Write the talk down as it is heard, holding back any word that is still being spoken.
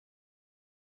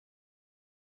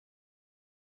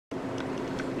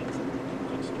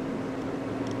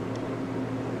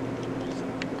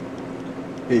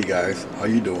Hey guys, how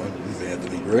you doing? This is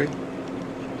Anthony Gray.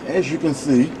 As you can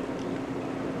see,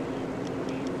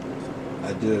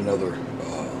 I did another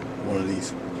one of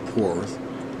these pours.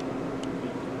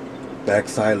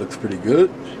 Backside looks pretty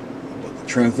good, but the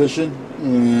transition,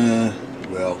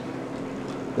 well,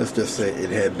 let's just say it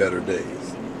had better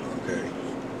days. Okay.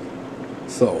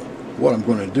 So what I'm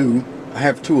going to do, I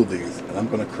have two of these, and I'm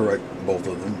going to correct both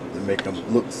of them to make them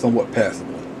look somewhat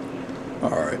passable.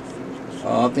 All right.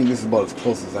 I think this is about as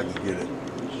close as I can get it.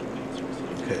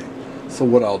 Okay, so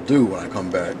what I'll do when I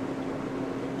come back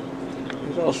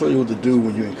is I'll show you what to do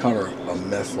when you encounter a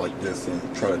mess like this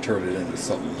and try to turn it into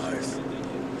something nice.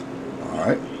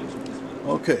 Alright,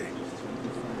 okay.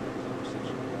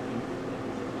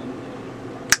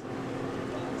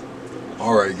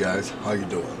 Alright guys, how you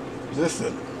doing?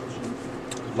 Listen,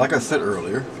 like I said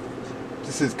earlier,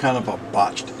 this is kind of a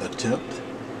botched attempt.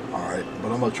 Alright,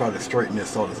 but I'm going to try to straighten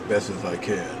this out as best as I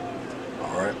can.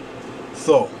 Alright,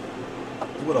 so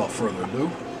without further ado,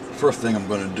 first thing I'm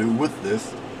going to do with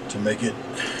this to make it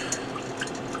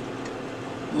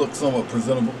look somewhat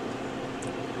presentable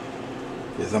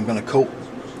is I'm going to coat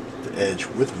the edge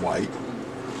with white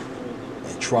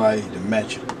and try to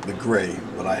match the gray,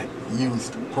 but I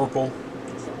used purple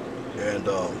and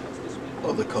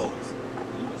other colors,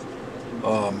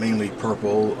 mainly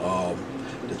purple.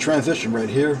 The transition right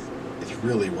here is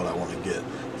really what I want to get.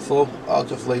 So I'll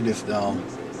just lay this down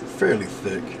fairly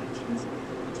thick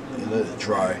and let it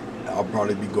dry. I'll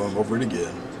probably be going over it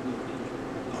again.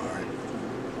 Alright.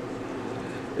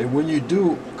 And when you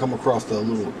do come across a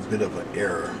little bit of an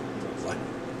error, like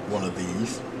one of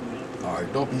these,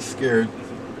 alright, don't be scared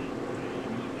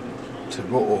to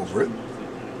go over it.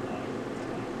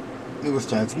 It was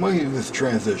time. It's mainly this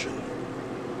transition.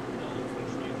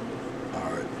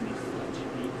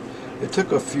 It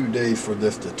took a few days for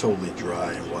this to totally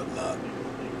dry and whatnot.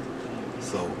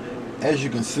 So, as you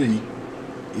can see,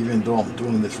 even though I'm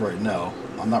doing this right now,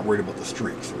 I'm not worried about the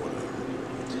streaks or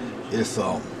whatever. It's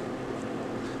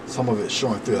some of it's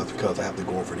showing through. That's because I have to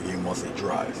go over it again once it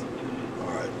dries.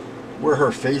 Alright. Where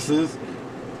her face is,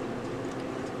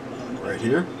 right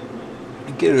here,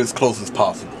 and get it as close as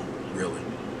possible, really.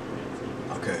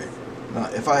 Okay. Now,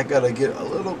 if I gotta get a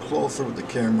little closer with the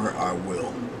camera, I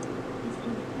will.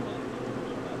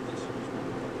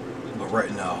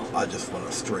 Right now, I just want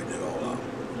to straighten it all out.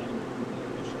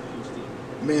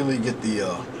 Mainly get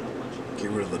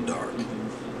rid of the dark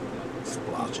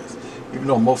splotches. Even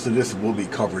though most of this will be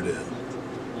covered in.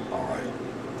 Alright.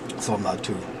 So I'm not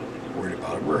too worried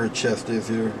about it. Where her chest is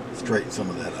here, straighten some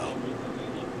of that out.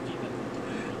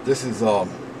 This is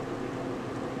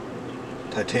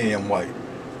titanium white,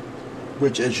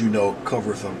 which, as you know,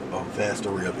 covers a vast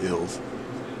array of ills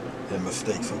and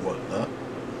mistakes and whatnot.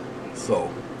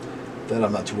 So that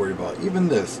I'm not too worried about. Even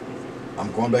this,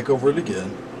 I'm going back over it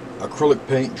again. Acrylic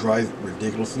paint dries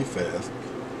ridiculously fast.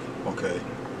 Okay,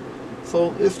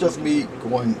 so it's just me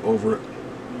going over it,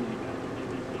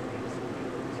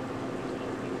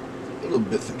 little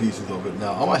bits and pieces of it.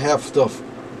 Now I'm gonna have stuff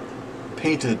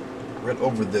painted right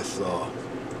over this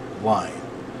line.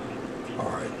 All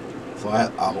right, so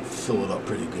I'll fill it up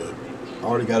pretty good. I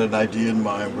already got an idea in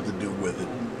mind what to do with it.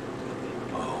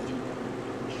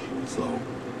 So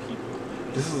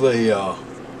this is a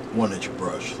 1-inch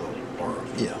brush, so, or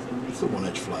yeah, it's a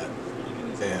 1-inch flat,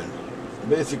 and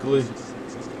basically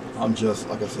I'm just,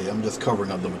 like I say, I'm just covering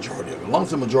up the majority of it. As long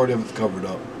as the majority of it's covered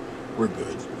up, we're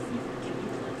good,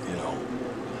 you know.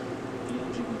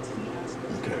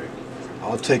 Okay,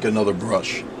 I'll take another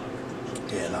brush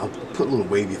and I'll put a little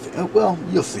wavy thing. Well,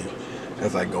 you'll see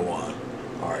as I go on.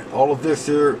 All right, all of this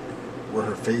here, where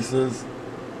her face is,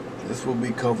 this will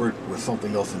be covered with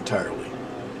something else entirely.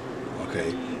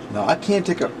 Okay, now I can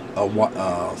take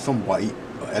some white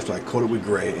after I coat it with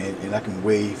gray, and I can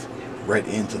wave right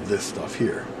into this stuff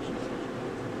here,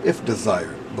 if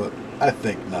desired, but I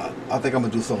think not. I think I'm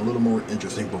going to do something a little more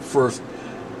interesting, but first,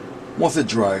 once it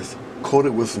dries, coat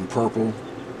it with some purple,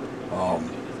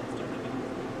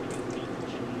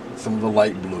 some of the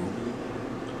light blue,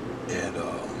 and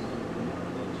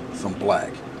some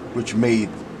black, which made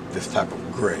this type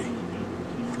of gray.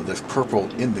 So there's purple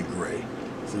in the gray.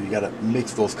 So you got to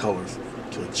mix those colors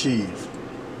to achieve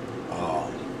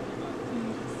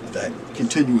that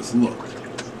continuous look.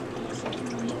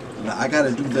 Now I got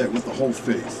to do that with the whole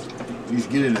face. Please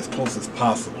get it as close as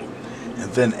possible.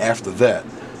 And then after that,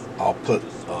 I'll put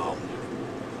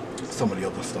some of the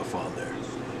other stuff on there.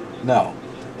 Now,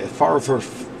 as far as her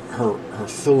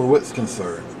silhouette's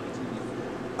concerned,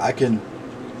 I can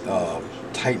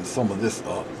tighten some of this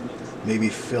up. Maybe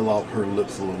fill out her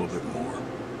lips a little bit more.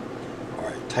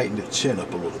 Alright, tighten the chin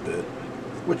up a little bit.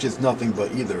 which is nothing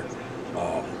but either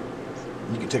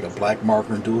you can take a black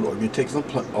marker and do it, or you can take some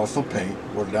paint,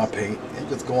 water down paint, and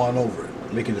just go on over it,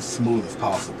 make it as smooth as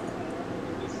possible.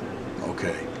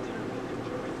 Okay.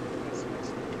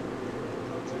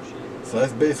 So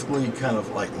that's basically kind of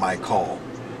like my call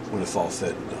when it's all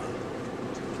said and done.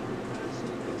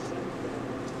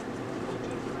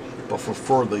 But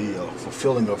for the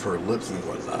fulfilling of her lips and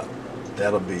whatnot,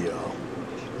 that'll be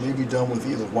maybe done with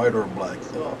either white or black.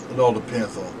 It all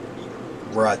depends on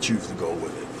where I choose to go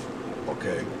with it.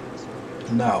 Okay.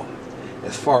 Now,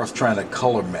 as far as trying to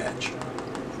color match,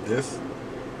 this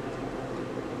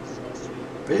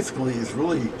basically is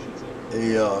really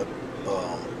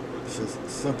it's just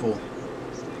simple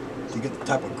to get the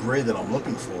type of gray that I'm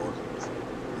looking for.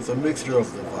 It's a mixture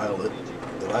of the violet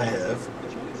that I have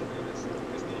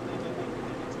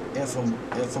and some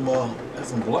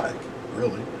black,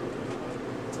 really.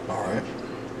 All right.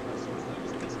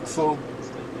 So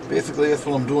basically, that's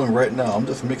what I'm doing right now. I'm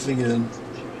just mixing in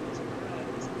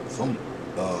some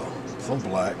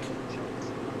black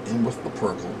in with the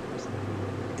purple,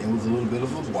 in with a little bit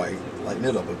of the white, lighten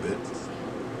it up a bit.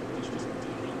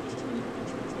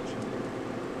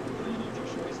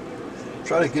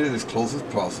 Try to get it as close as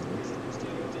possible.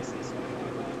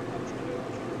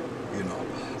 You know,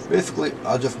 basically,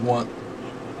 I just want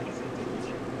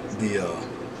the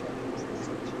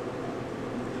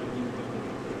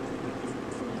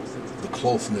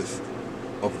closeness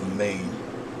of the main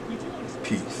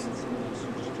piece,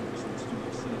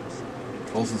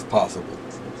 close as possible.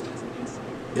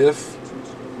 If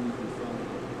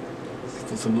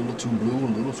it's a little too blue, a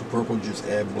little too purple, just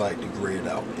add black to gray it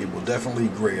out. It will definitely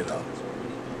gray it out.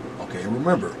 Okay, and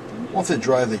remember, once it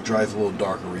dries a little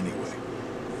darker anyway.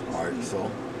 Alright, so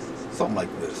something like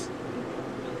this.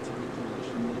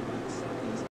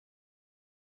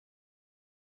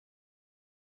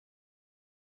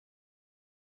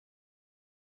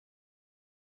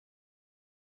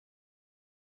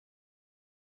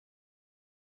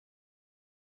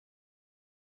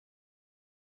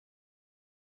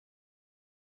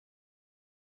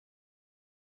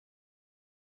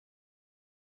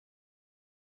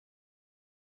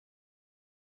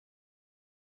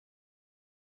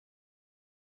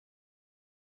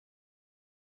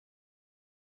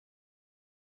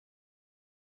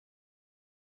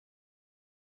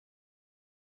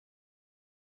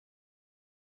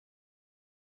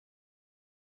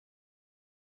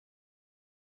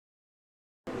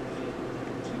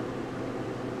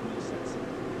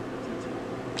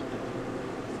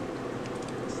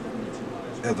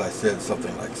 As I said,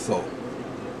 something like so.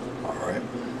 Alright.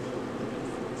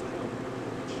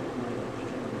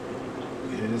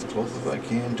 Get it as close as I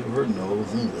can to her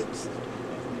nose and lips.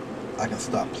 I can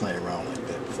stop playing around like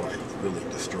that before I really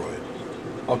destroy it.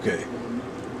 Okay.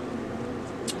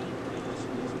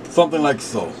 Something like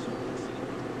so.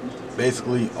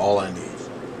 Basically all I need.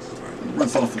 Right,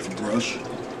 rinse off this brush.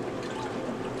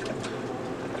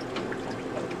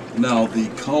 Now the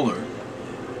color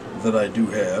that I do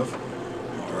have,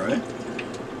 alright,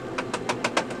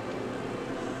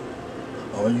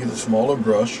 I'm going to use a smaller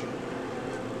brush, a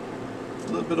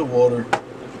little bit of water.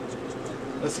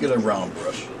 Let's get a round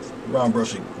brush. Round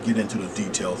brush to get into the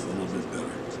details a little bit better.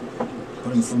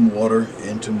 Putting some water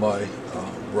into my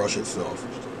brush itself.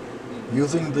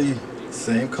 Using the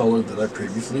same color that I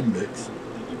previously mixed.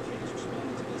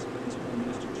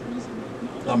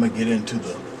 I'm going to get into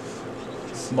the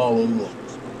smaller little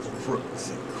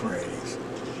crooks and crannies.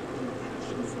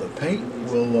 The paint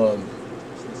will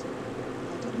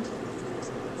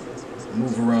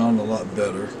move around a lot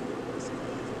better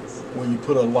when you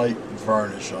put a light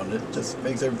varnish on it. It just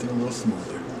makes everything a little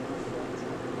smoother.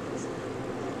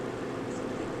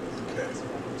 Okay.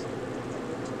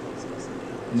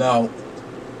 Now,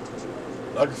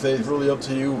 like I say, it's really up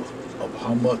to you of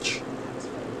how much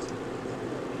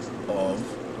of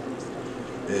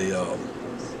a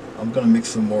I'm going to mix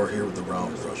some more here with the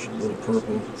round brush. A little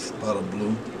purple, spot of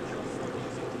blue,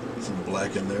 some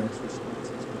black in there, a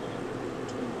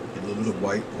little bit of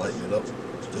white, lighten it up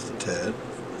just a tad.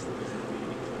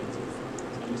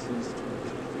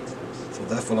 So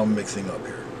that's what I'm mixing up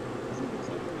here.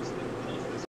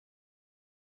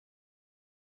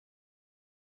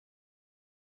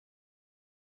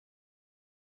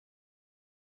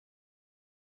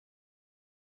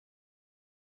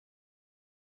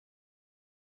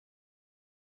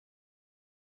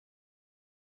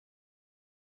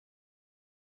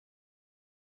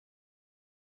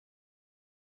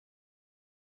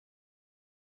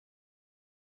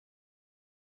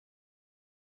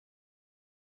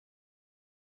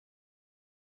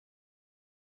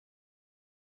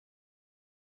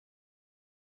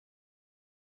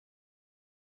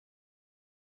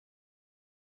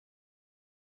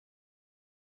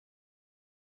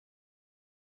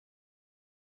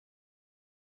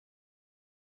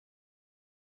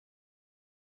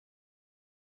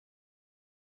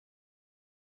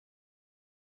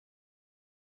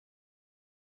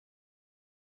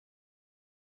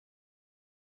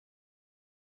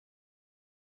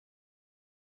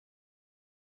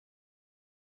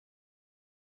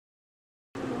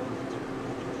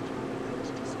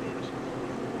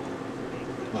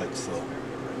 like so.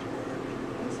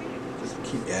 Just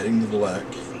keep adding the black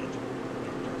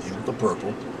in with the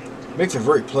purple. Makes a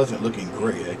very pleasant looking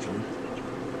gray, actually.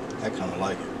 I kind of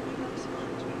like it.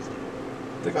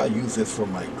 I think I'll use this for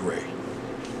my gray.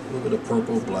 A little bit of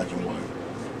purple, black, and white.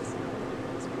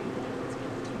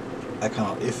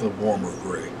 It's a warmer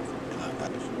gray.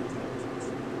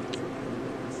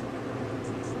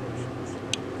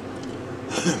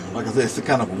 Like I said, it's a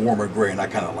kind of a warmer gray, and I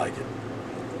kind of like it.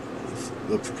 It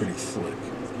looks pretty slick.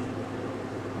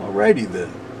 Alrighty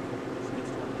then.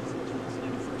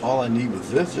 All I need was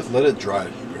this. Just let it dry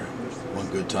one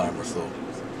good time or so.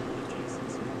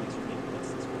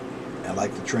 I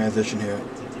like the transition here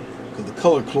because the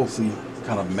color closely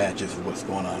kind of matches what's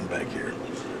going on back here.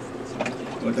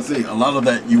 Like I say, a lot of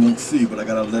that you won't see, but I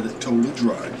gotta let it totally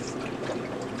dry.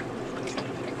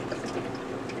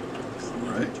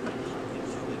 Alright.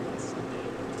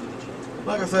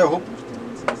 Like I say, I hope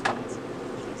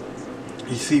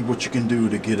you see what you can do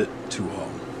to get it to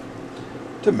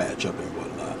match up and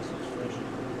whatnot.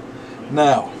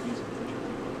 Now,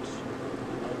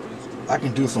 I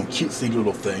can do some cutesy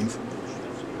little things.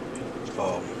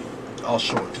 I'll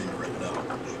show it to you right now.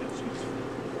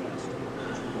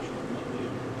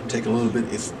 Take a little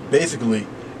bit. It's basically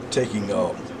taking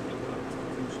a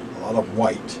lot of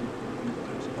white.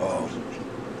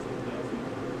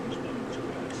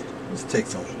 Let's take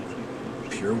some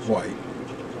pure white.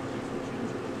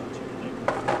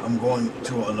 I'm going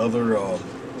to another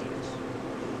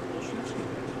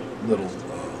little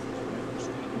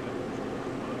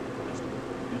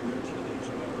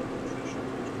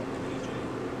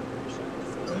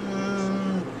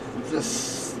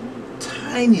just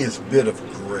tiniest bit of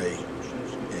gray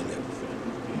in it.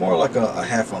 More like a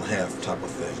half on half type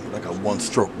of thing, like a one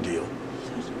stroke deal.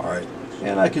 Alright,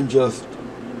 and I can just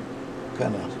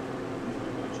kind of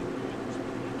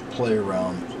play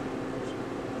around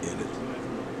in it.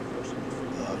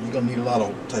 You're going to need a lot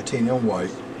of titanium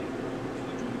white.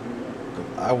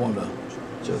 I want to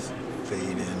just fade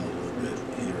in a little bit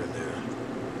here and there.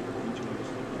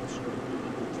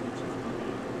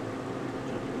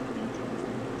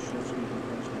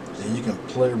 Then you can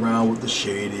play around with the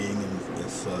shading and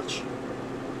such.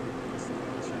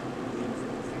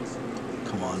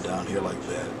 Come on down here like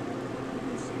that.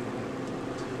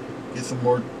 Get some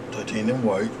more titanium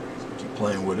white. Keep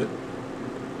playing with it.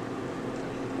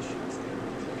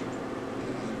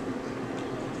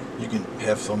 You can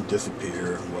have some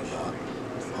disappear and whatnot.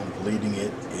 I'm bleeding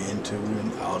it into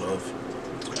and out of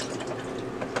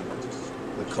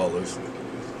the colors.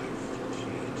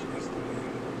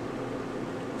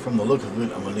 From the look of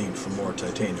it, I'm going to need some more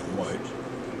titanium white.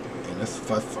 And that's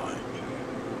fine.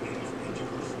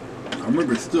 I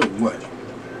remember it's still wet.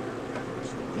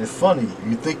 And it's funny,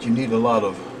 you think you need a lot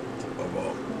of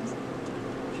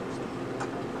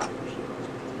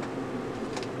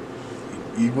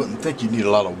you wouldn't think you need a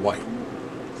lot of white.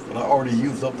 But I already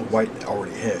used up the white I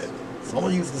already had. So I'm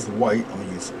going to use this white. I'm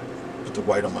going to put the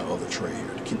white on my other tray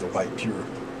here to keep the white pure.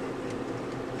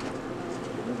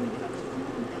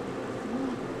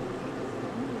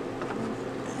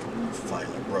 Find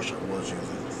the brush I was using.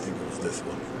 I think it was this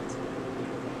one.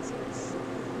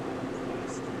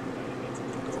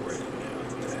 Go right in there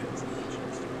like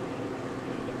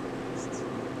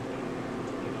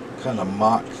that. Kind of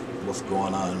mock what's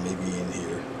going on maybe in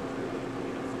here.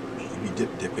 Maybe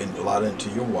dip in a lot into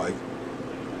your white.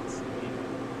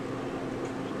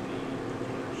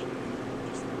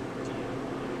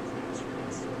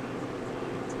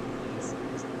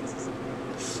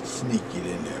 Sneak it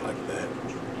in there like that.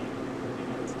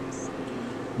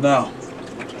 Now,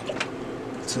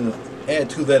 to add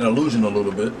to that illusion a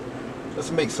little bit,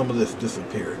 let's make some of this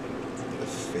disappear.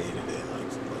 Let's fade it in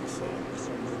like so.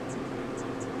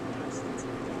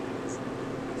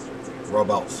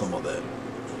 Rub out some of that.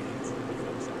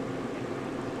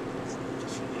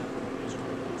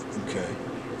 Okay.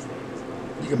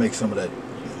 You can make some of that,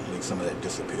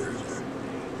 disappear in there.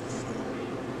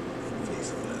 Fade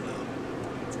some of that out.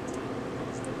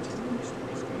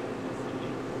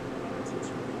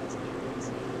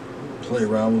 Play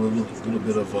around with a little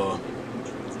bit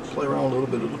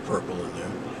of the purple in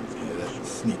there. Yeah, that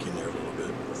sneak in there a little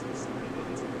bit.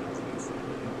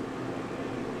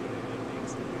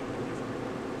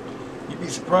 You'd be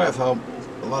surprised how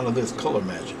a lot of this color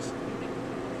matches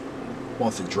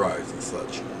once it dries and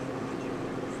such.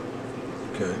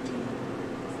 Okay.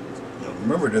 Now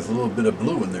remember, there's a little bit of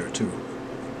blue in there too.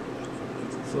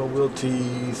 So we'll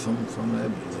tease some of that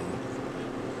blue.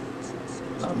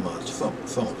 Not much, some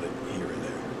of it here and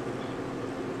there.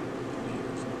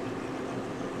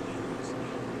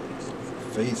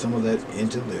 Fade some of that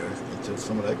into there, into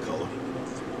some of that color.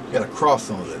 You gotta cross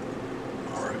some of that.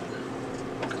 Alright.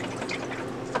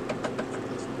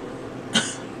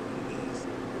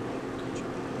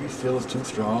 If you feel it's too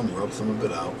strong, rub some of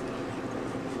it out.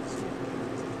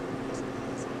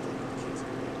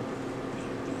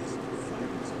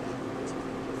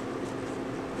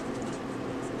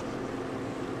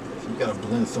 So you gotta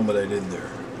blend some of that in there,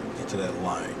 into that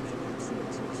line.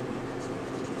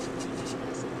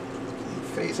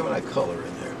 Fade some of that color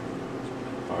in there.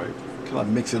 Alright, kind of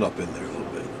mix it up in there a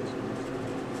little bit.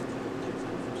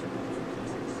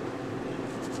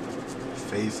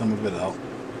 Fade some of it out.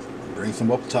 Bring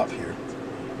some up top here.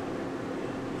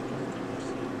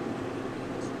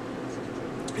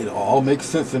 It'll all make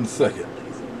sense in a second.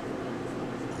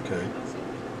 Okay?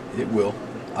 It will.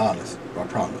 Honest. I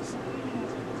promise.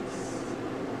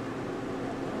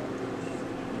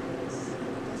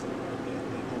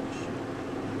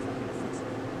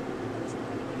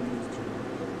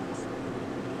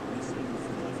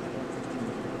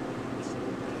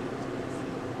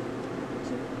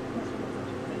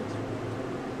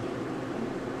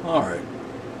 Alright,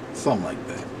 something like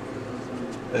that.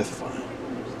 That's fine.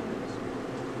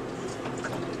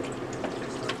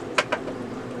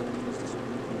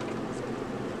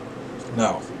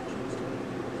 Now,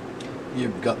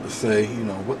 you've got to say, you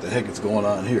know, what the heck is going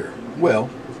on here? Well,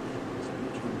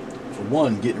 for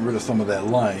one, getting rid of some of that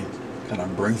line kind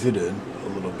of brings it in a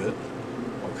little bit.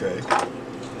 Okay.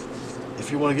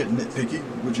 If you want to get nitpicky,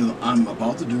 which is I'm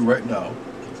about to do right now,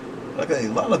 like a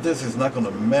lot of this is not going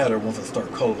to matter once I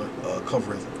start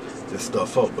covering this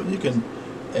stuff up, but you can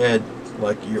add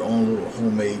like your own little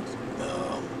homemade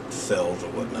cells or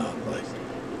whatnot. Like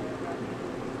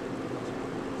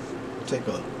take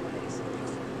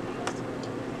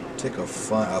a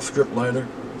strip liner,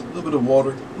 a little bit of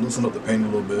water, loosen up the paint a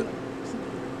little bit.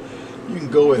 You can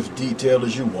go as detailed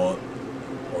as you want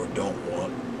or don't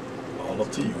want, all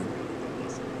up to you.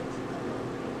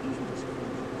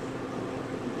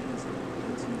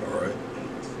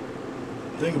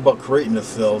 The thing about creating the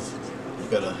cells, you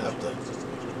gotta have to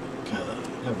kind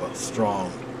of have a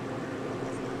strong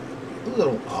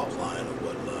little outline or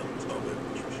whatnot of it.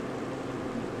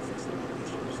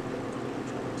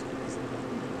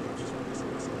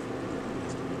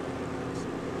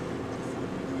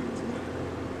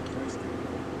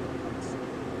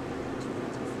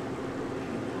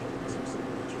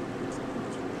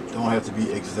 Don't have to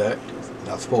be exact,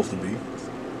 not supposed to be.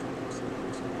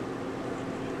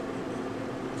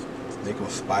 Make them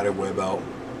spider web out.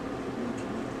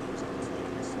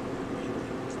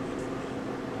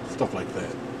 Stuff like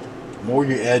that. The more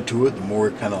you add to it, the more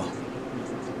it kind of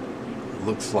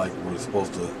looks like what it's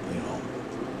supposed to, you know,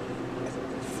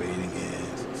 fading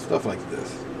in. Stuff like this.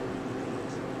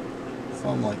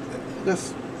 Something like that.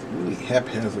 Just really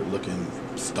haphazard looking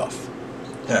stuff.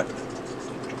 Happen.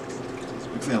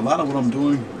 A lot of what I'm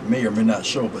doing may or may not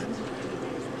show, but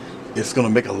it's going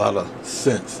to make a lot of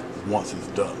sense once it's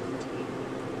done.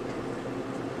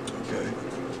 Okay.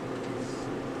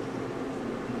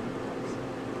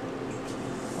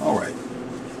 Alright.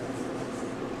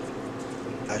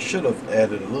 I should have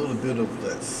added a little bit of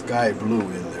that sky blue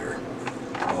in there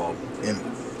in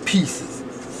pieces.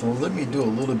 So let me do a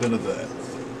little bit of that.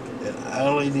 And I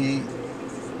only need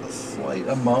a slight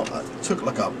amount. I took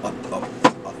like a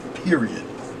period,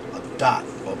 a dot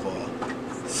of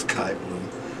sky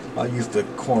blue. I used the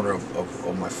corner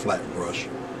of my flat brush.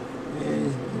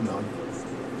 And, you know,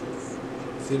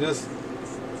 see this?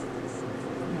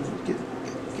 Get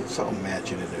something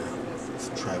matching in there.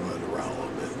 Just travel it around a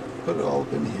little bit. Put it all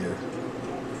up in here.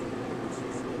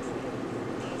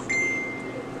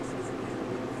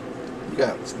 You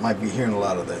guys might be hearing a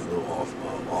lot of that little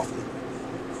often.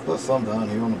 Put some down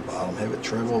here on the bottom. Have it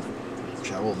travel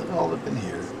all up in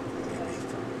here.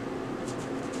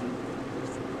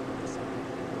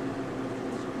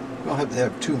 You don't have to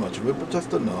have too much of it, but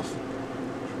just enough.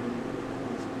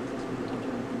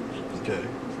 Okay.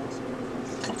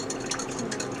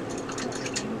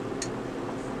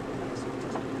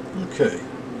 Okay.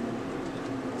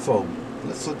 So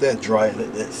let's let that dry and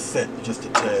let that set just a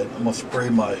tad. I'm gonna spray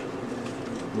my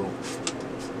little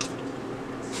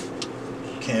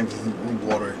canvas with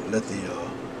water. Let the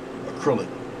acrylic.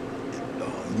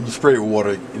 When you spray it with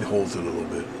water, it holds it a little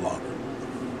bit longer.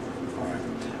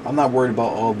 I'm not worried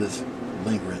about all this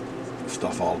lingering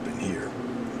stuff all up in here.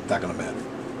 It's not going to matter.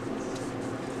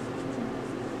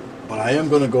 But I am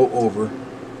going to go over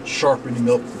sharpening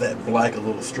up that black a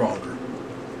little stronger.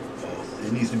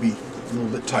 It needs to be a little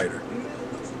bit tighter.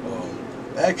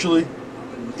 Actually,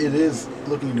 it is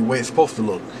looking the way it's supposed to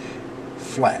look.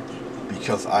 Flat.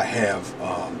 because I have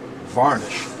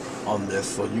varnish on this,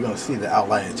 so you're going to see the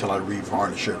outline until I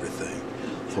re-varnish everything.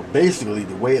 So basically,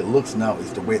 the way it looks now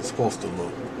is the way it's supposed to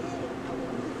look.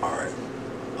 Alright,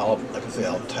 like I say,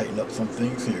 I'll tighten up some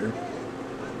things here.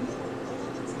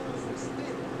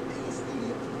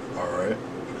 Alright.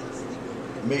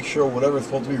 Make sure whatever's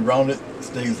supposed to be rounded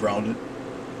stays rounded.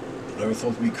 Whatever's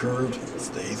supposed to be curved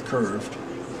stays curved.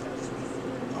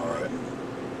 Alright.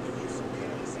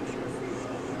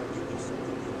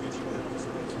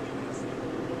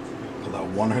 Because I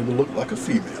want her to look like a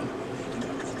female.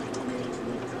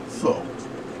 So,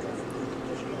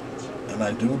 and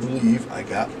I do believe I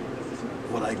got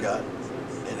what I got,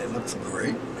 and it looks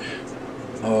great.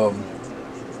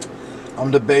 I'm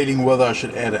debating whether I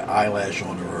should add an eyelash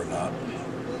on her or not.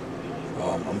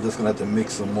 I'm just going to have to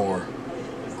mix some more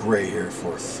gray here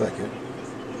for a second.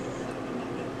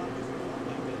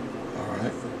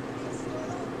 Alright.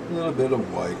 A little bit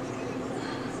of white.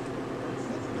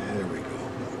 There we go.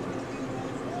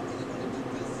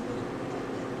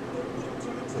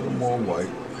 A little more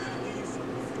white.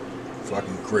 So I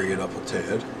can gray it up a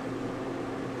tad.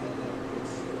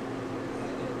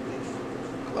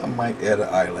 I might add an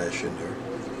eyelash in there.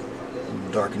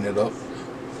 Darken it up.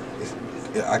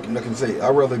 I can say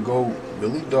I'd rather go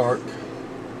really dark,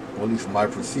 or at least my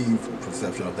perceived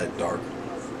perception of that dark.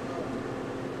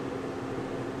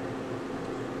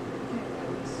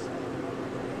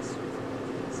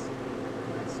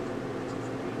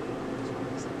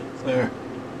 There,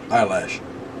 eyelash,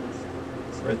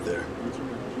 right there.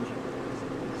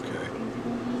 Okay.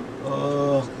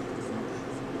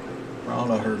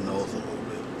 Round out her nose a little bit.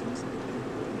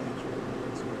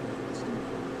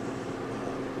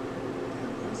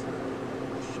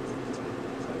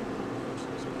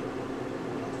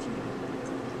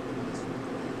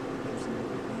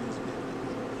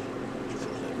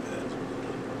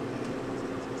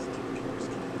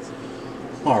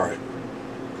 Alright.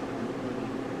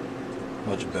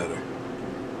 Much better.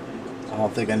 I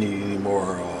don't think I need any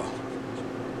more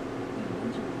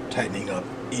tightening up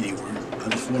anywhere. I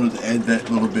just wanted to add that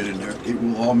little bit in there. It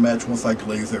will all match once I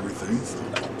glaze everything. So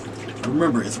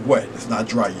remember, it's wet. It's not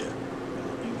dry yet.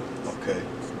 Okay.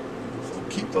 So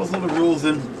keep those little rules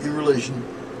in relation.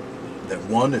 That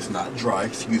one, it's not dry.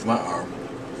 Excuse my arm.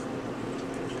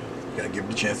 Gotta give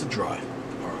it a chance to dry.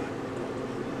 Alright.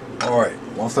 Alright.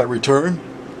 Once I return,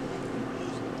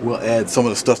 we'll add some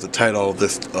of the stuff to tie all of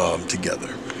this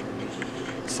together.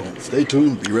 So stay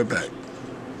tuned, be right back.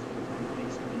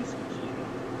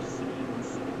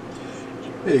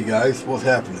 Hey guys, what's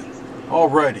happening?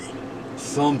 Alrighty,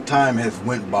 some time has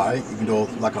went by, even though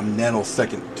it's like a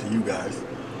nanosecond to you guys.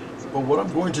 But what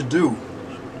I'm going to do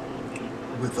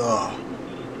with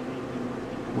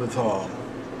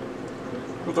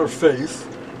her face,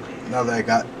 now that I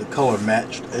got the color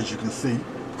matched, as you can see,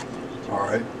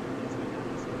 alright,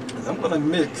 I'm going to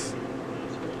mix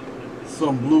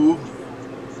some blue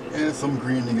and some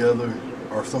green together,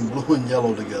 or some blue and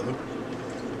yellow together.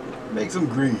 Make some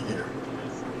green here.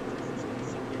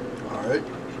 Alright.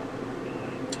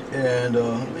 And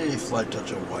maybe a slight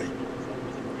touch of white.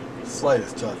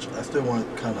 Slightest touch. I still want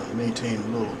to kind of maintain a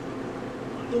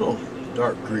little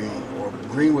dark green, or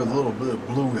green with a little bit of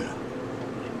blue in it.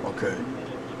 Okay.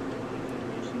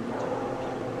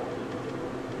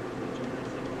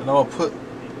 And I'll put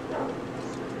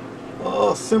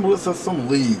a semblance of some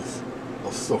leaves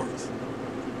of sorts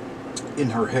in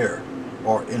her hair,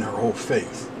 or in her whole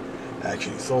face,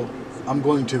 actually. So I'm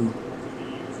going to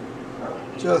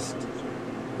just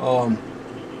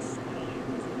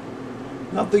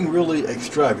nothing really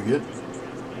extravagant.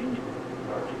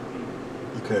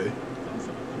 Okay,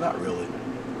 not really.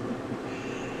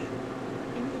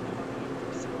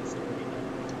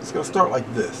 It's gonna start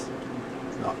like this.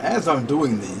 Now, as I'm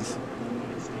doing these,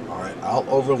 alright, I'll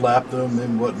overlap them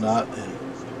and whatnot, and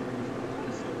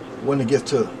when it gets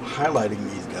to highlighting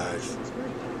these guys,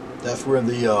 that's where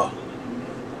the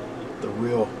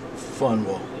real fun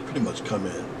will pretty much come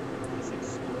in.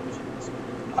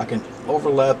 I can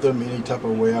overlap them any type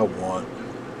of way I want.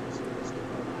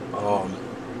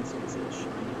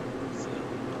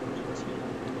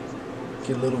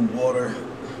 Get a little water.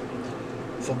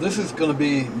 So this is going to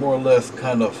be more or less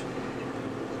kind of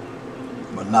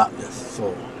monotonous.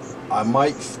 So I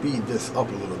might speed this up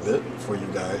a little bit for you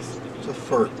guys, just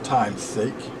for time's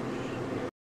sake.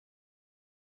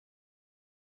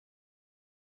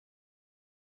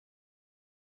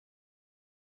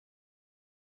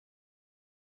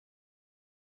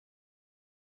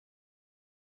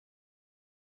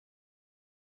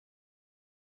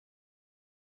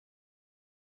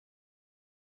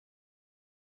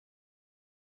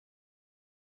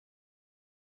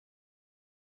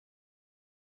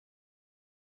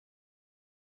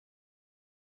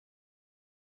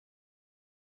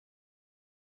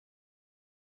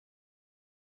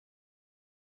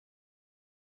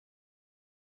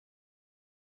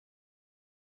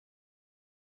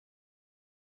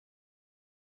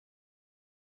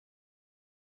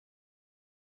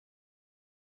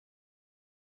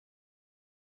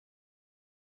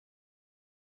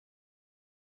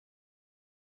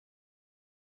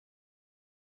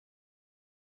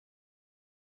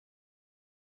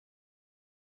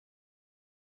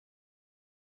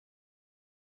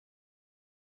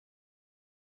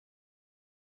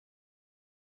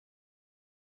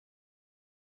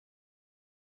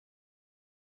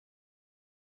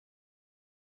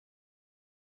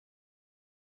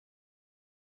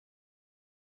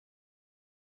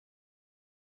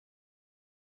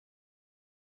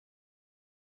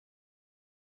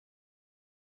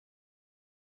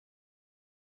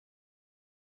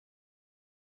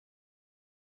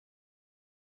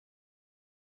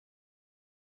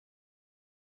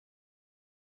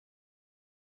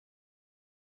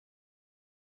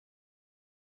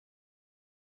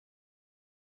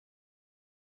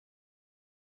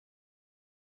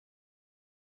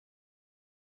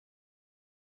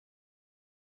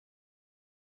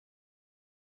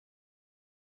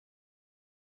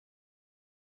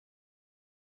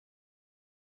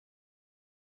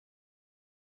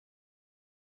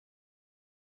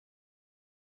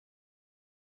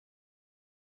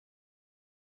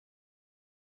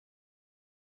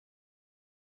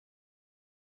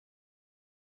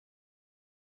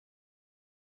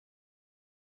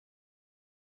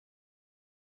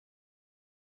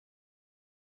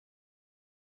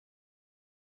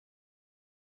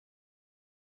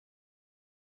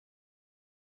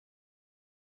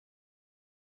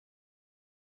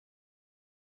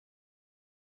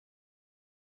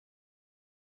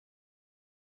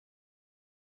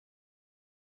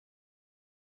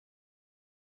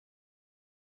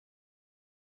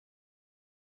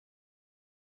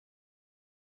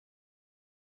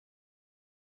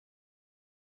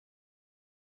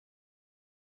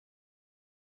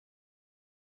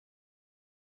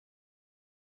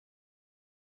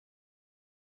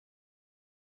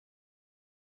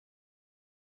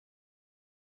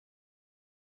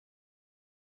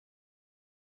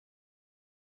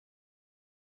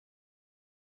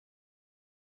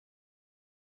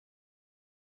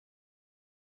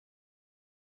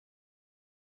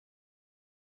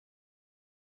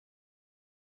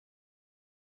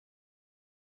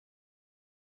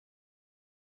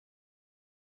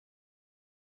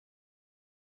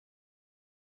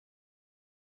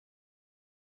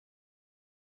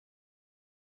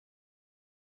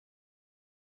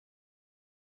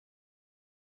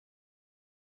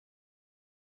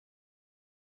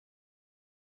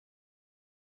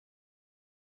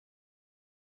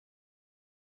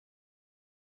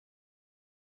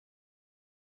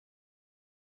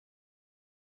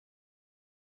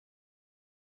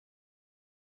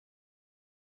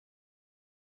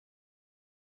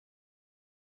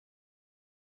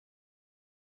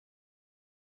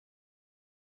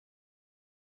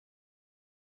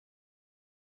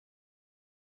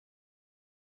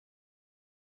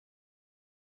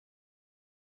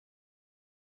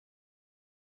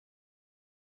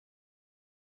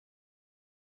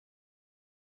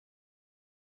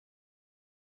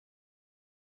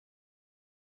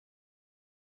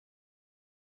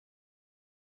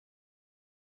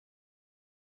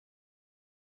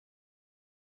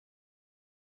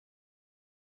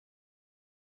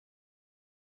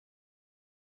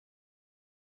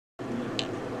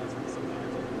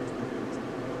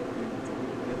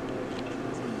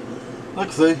 like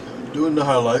I say, doing the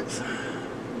highlights.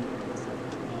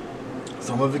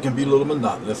 Some of it can be a little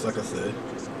monotonous, like I said.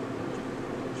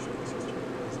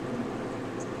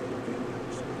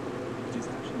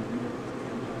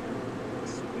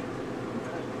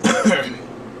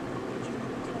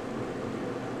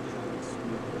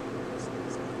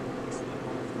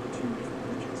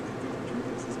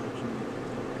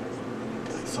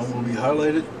 Some will be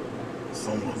highlighted,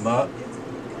 some will not.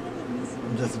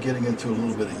 I'm just getting into a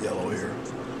little bit of yellow here,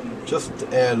 just to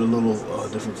add a little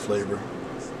different flavor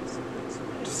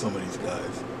to some of these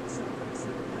guys.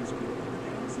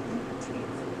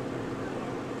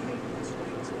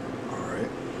 Alright.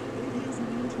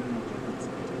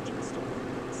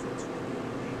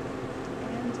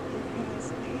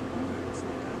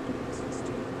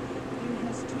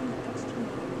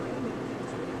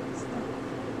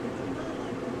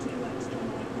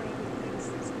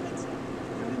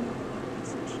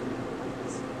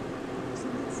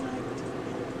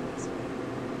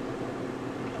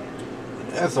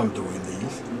 As I'm doing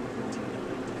these,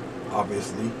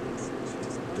 obviously,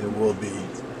 there will be,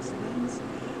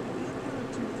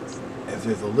 as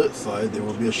there's a lit side, there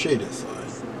will be a shaded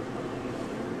side.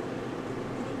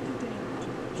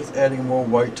 Just adding more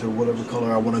white to whatever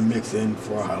color I want to mix in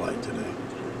for a highlight today.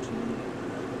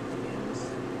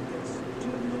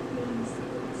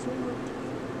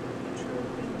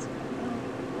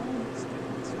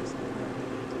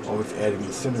 Always adding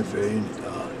the center vein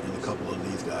in a couple of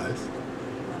these guys.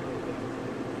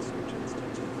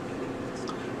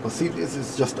 But see, this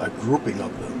is just a grouping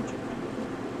of them.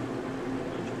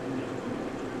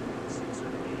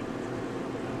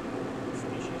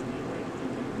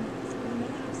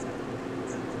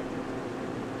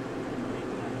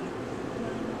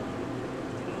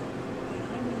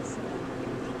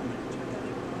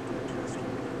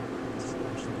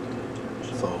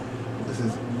 So this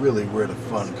is really where the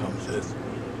fun comes in.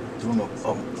 Doing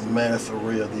a mass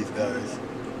array of these guys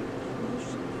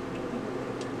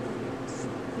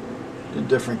in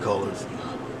different colors.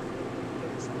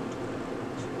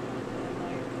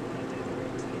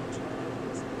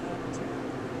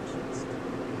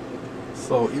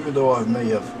 So even though I may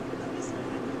have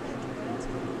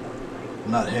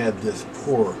not had this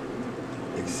pour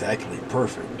exactly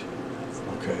perfect,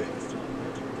 okay,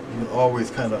 you can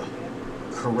always kind of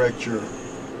correct your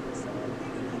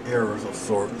errors of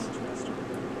sorts.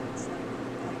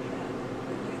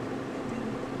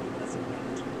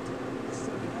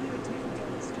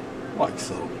 Like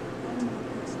so.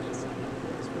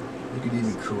 You could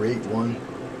even create one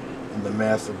in the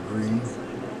mass of green.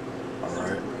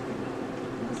 Alright.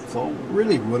 So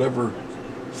really whatever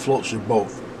floats your boat.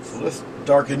 So let's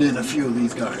darken in a few of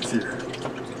these guys here.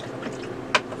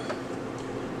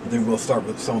 And then we'll start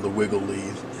with some of the wiggle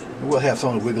leaves. And we'll have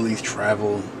some of the wiggle leaves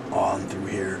travel on through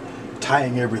here,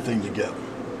 tying everything together.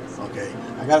 Okay.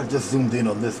 I got it just zoomed in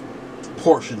on this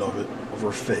portion of it, of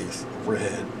her face, of her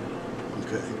head.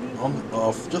 Okay.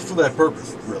 Just for that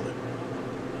purpose, really.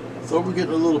 So we're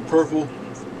getting a little purple,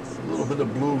 a little bit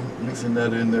of blue, mixing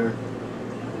that in there.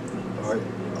 All right,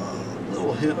 a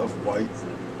little hint of white.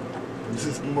 This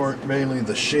is mainly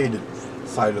the shaded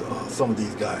side of some of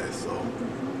these guys. So.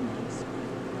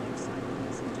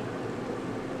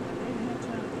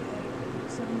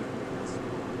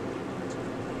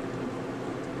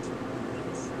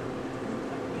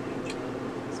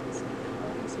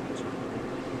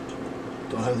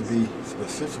 Don't have to be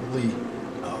specifically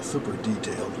super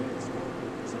detailed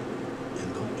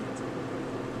in them.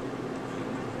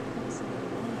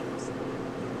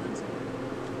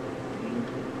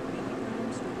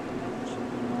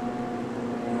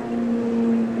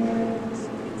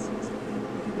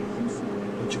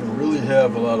 But you can really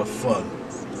have a lot of fun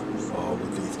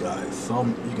with these guys.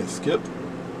 Some you can skip.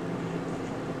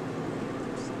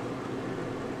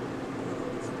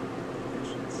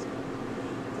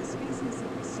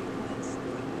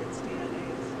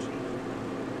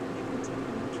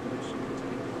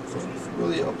 So it's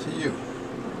really up to you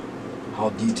how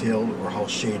detailed or how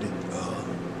shaded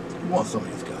you want some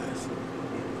of these guys.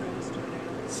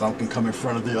 Some can come in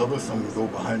front of the others, some can go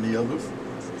behind the others.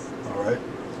 Alright.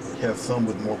 You have some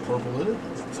with more purple in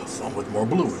it, some with more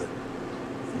blue in it.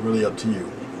 Really up to you.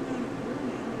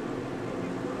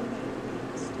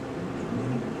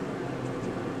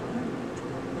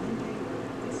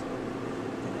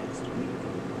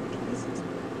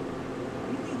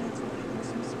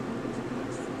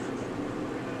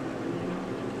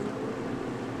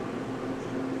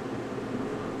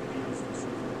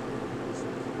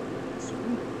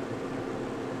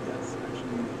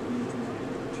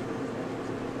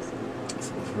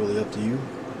 Really up to you.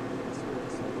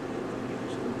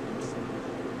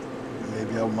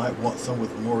 might want some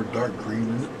with more dark green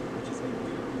in it.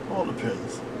 All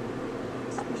depends.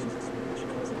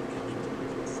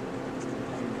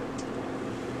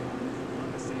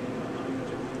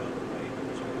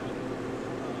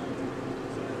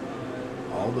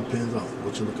 All depends on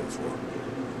what you're looking for.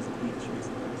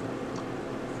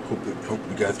 Hope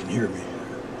you guys can hear me.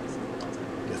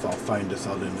 Guess I'll find this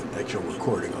out in the actual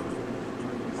recording of it,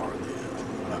 or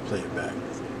when I play it back.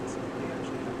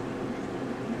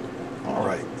 All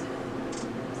right,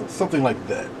 something like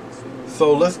that.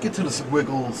 So let's get to the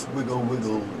wiggle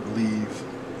leaves.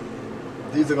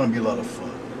 These are going to be a lot of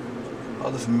fun.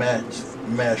 I'll just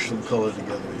mash some color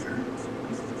together here.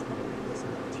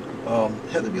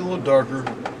 Had to be a little darker.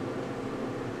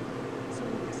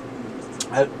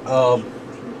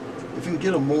 If you can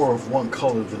get more of one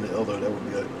color than the other, that would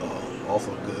be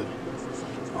also good.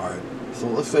 All right. So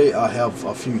let's say I have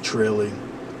a few trailing.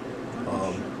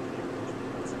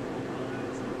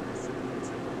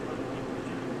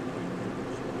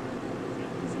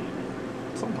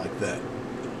 Something like that.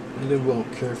 And then we'll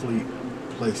carefully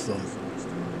place some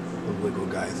of the wiggle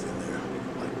guys in there,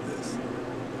 like this.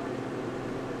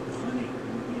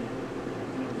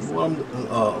 You want them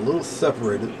a little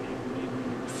separated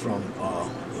from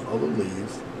the other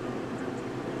leaves.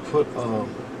 Put,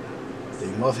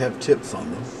 they must have tips on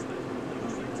them.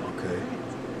 Okay.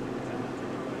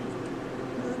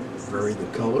 Vary the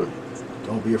color.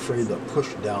 Don't be afraid to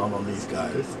push down on these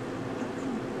guys.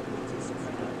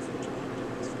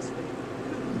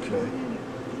 Okay.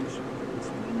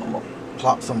 I'm going to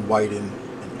plop some white in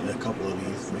a couple of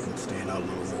these, make them stand out a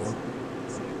little more.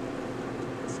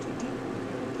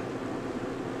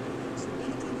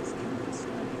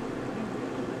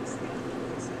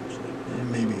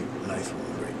 And maybe a nice one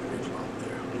right about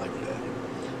there, like that.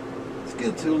 Let's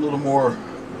get to a little more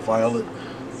violet,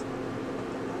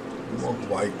 more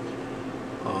white.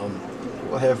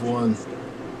 We'll have one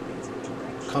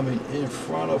coming in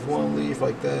front of one leaf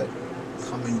like that,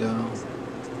 coming down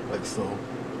like so,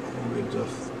 and we'll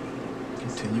just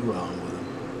continue on with them.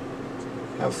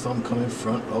 Have some come in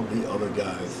front of the other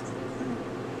guys.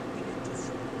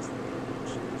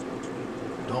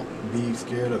 Don't be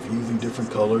scared of using different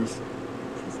colors.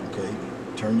 Okay,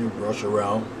 turn your brush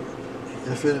around.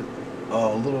 If it's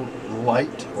a little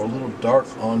light or a little dark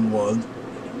on one,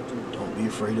 don't be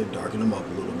afraid to darken them up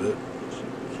a little bit.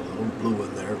 There's a little blue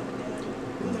in there,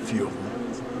 in a few of them.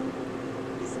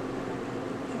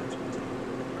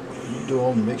 You do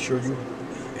them, make sure you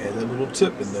add that little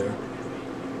tip in there.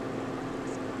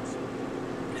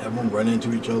 Have them run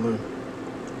into each other.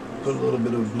 Put a little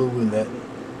bit of blue in that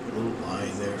little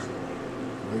line there.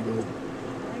 Wiggle,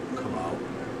 come out.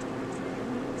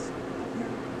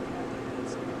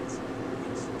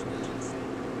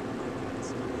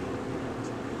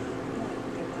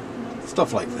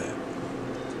 Stuff like that.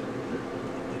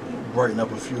 Brighten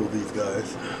up a few of these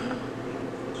guys.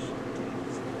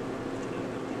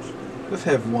 Let's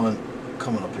have one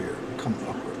coming up here. Come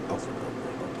upward.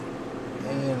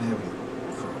 And have him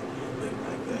curl a little bit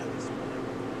like that.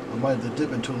 I might have to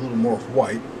dip into a little more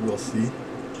white. We'll see. Yeah,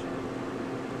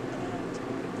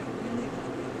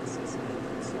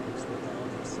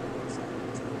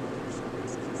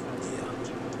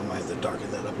 I might have to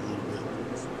darken that up a little bit.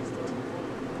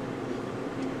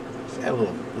 Let's add a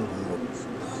little more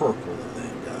purple in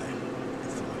that guy.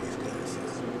 Some of these guys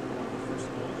here.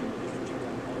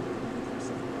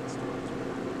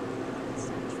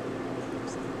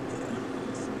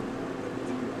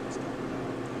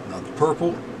 Now the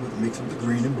purple with a mix of the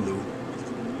green and blue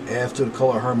adds to the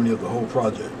color harmony of the whole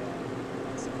project.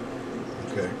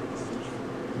 Okay.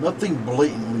 Nothing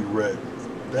blatantly red.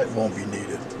 That won't be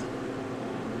needed.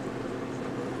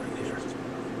 Right here.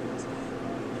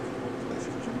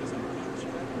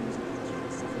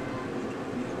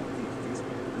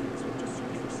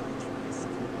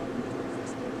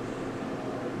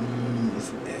 Let's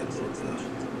add a little bit of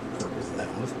purples in that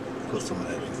one. Let's put some of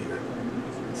that in here.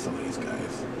 Some of these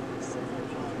guys.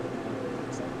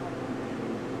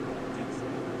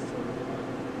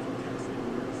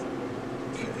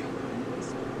 Okay.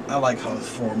 I like how it's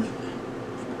forming.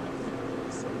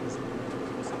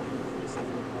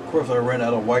 Of course, I ran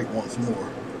out of white once more.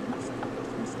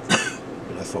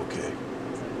 But that's okay.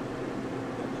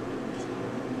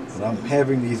 But I'm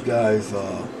having these guys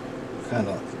kind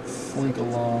of slink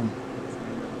along.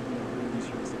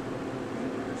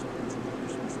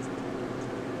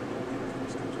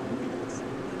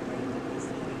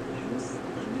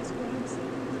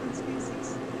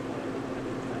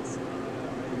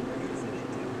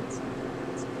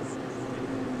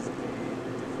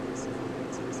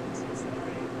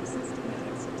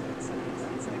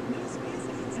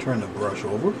 turn the brush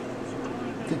over.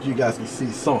 I think you guys can see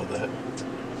some of that.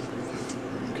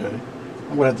 Okay.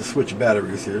 I'm going to have to switch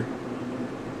batteries here.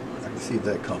 I can see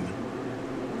that coming.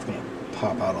 It's going to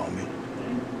pop out on me.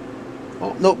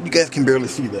 Oh, nope, you guys can barely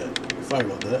see that. Sorry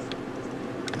about that.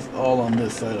 It's all on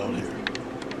this side out here.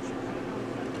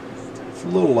 It's a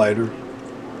little lighter.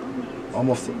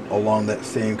 Almost along that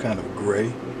same kind of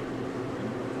gray.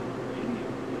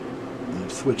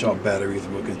 Switch out batteries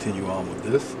and we'll continue on with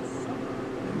this.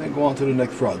 And then go on to the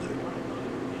next project.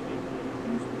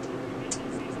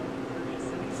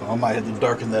 So I might have to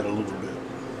darken that a little bit.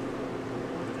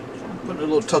 So I'm putting a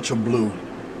little touch of blue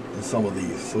in some of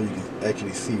these so you can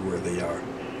actually see where they are.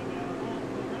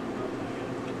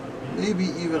 Maybe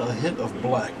even a hint of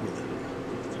black with it.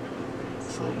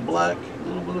 So black, a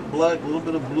little bit of black, a little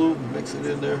bit of blue, mix it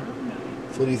in there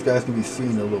so these guys can be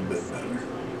seen a little bit better.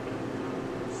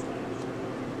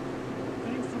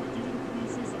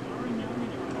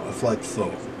 Like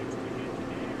so.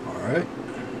 Alright.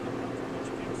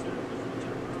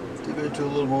 Dip into a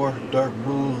little more dark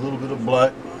blue, a little bit of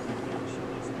black.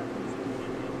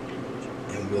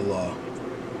 And we'll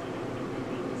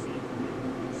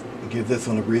give this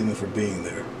one a reason for being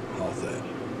there. How's that?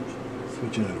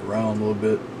 Switching it around a little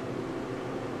bit.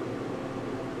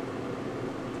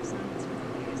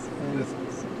 And just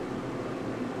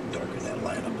darken that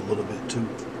line up a little bit too.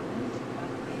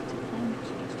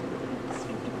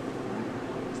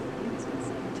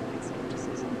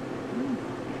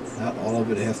 Not all of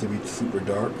it has to be super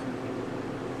dark.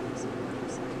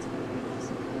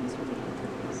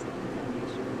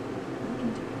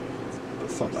 But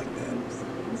something like that.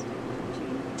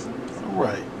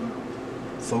 Alright.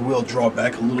 So we'll draw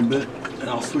back a little bit and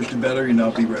I'll switch the battery and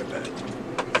I'll be right back.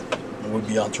 And we'll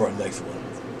be on to our next one.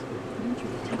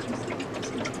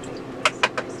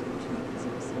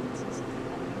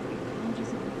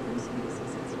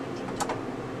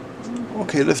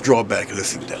 Okay, let's draw back and let's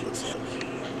see what that looks like.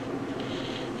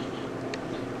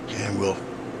 And we'll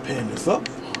pan this up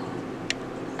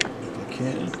if I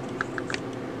can.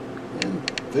 And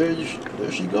there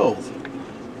she goes.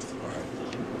 Alright.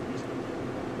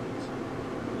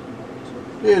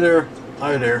 Hey there.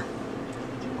 Hi there.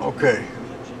 Okay.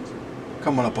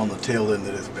 Coming up on the tail end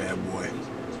of this bad boy.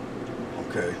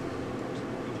 Okay.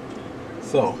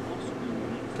 So,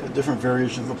 got different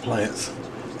variations of plants.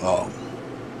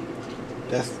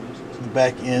 That's the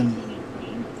back end.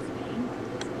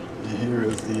 And here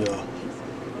is the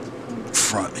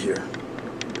front here.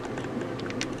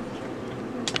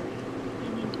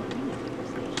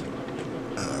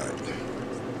 Alright.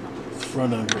 It's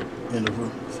front end of her,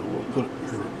 so we'll put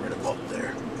her right about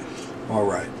there.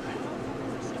 Alright.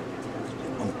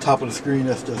 On the top of the screen,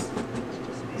 that's just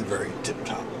the very tip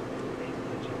top.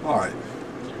 Alright.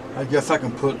 I guess I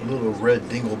can put little red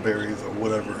dingleberries or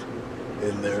whatever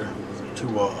in there to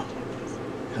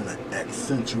kind of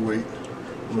accentuate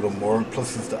a little more.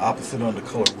 Plus it's the opposite on the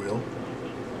color wheel.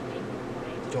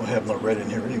 Don't have no red in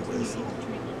here anyway, so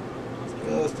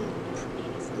just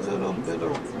a little bit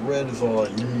of red is all I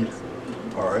need.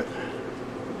 Alright.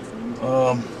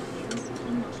 I'll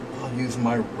use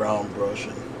my round brush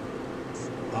and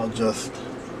I'll just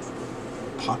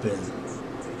pop in,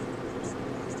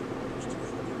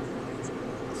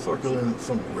 circle in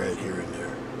some red here and there.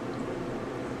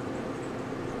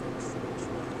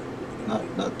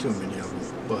 Not too many of them,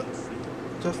 but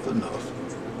just enough.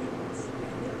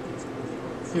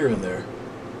 Here and there.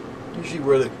 Usually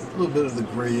where the little bit of the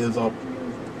gray is, I'll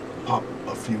pop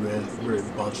a few in where it's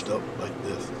bunched up like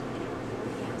this.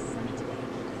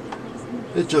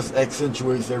 It just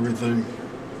accentuates everything.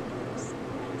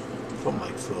 Something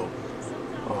like so.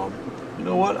 You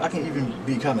know what? I can even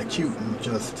be kind of cute and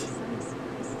just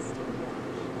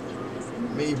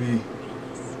maybe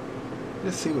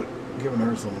just see what giving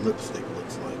her some lipstick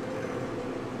looks like there.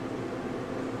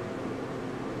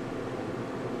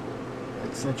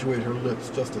 Accentuate her lips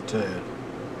just a tad.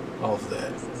 How's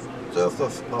that? Just a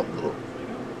little,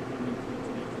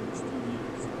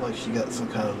 like she got some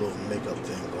kind of little makeup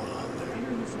thing going on there.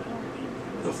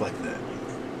 Just like that.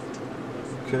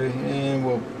 Okay, and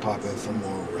we'll pop in some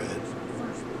more red.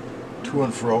 To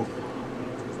and fro.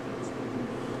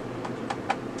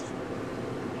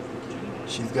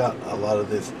 She's got a lot of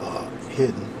this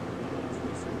hidden.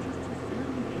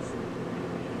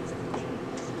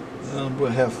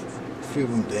 We'll have a few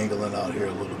of them dangling out here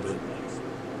a little bit.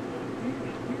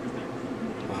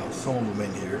 Some of them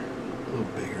in here, a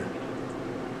little bigger,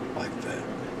 like that.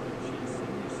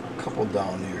 A couple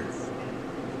down here.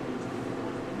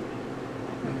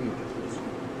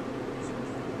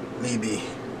 Maybe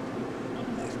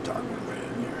nice dark one right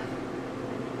in here.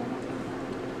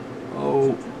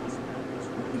 Oh,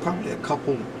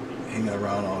 couple hanging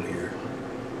around out here.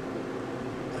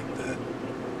 Like that.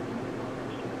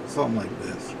 Something like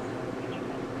this.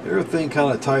 Everything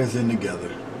kind of ties in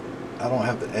together. I don't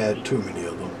have to add too many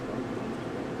of them.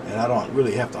 And I don't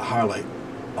really have to highlight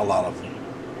a lot of them.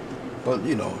 But,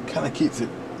 you know, it kind of keeps it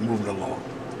moving along.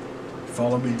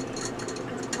 Follow me?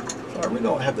 So I really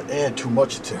don't have to add too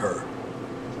much to her,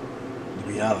 to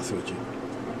be honest with you.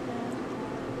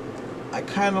 I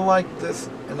kind of like this,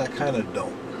 and I kind of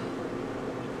don't.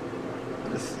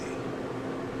 Let's see.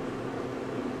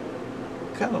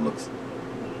 Kind of looks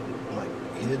like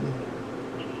hidden.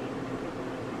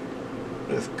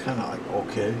 But it's kind of like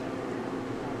okay.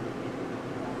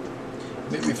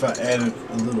 Maybe if I added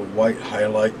a little white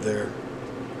highlight there,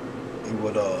 it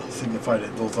would signify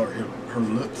that those are her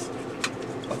lips.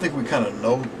 I think we kind of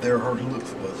know they're her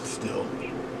lips, but still.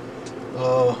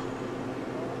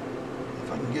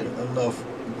 If I can get enough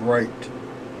bright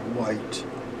white,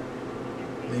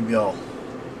 maybe I'll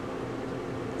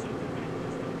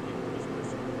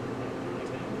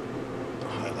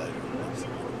highlight her lips a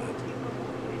little bit.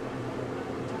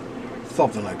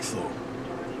 Something like so.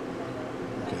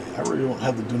 Okay, I really don't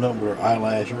have to do nothing with her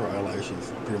eyelash. Her eyelash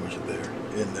is pretty much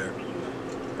in there.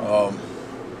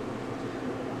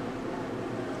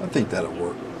 I think that'll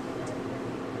work.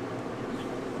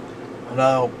 And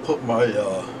I'll put my,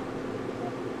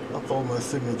 I'll throw my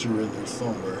signature in there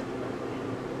somewhere.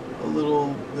 A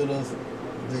little bit of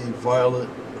the violet,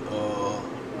 a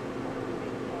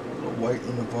little white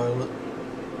in the violet.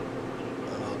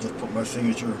 And I'll just put my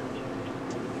signature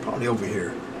probably over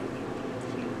here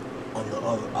on the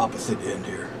other opposite end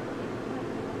here,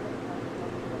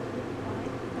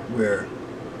 where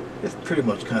it's pretty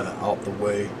much kind of out the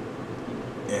way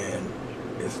and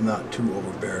it's not too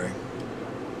overbearing.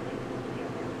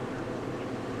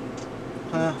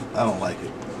 I don't like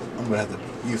it. I'm gonna have to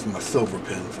use my silver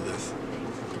pen for this,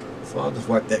 so I'll just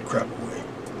wipe that crap away.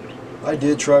 I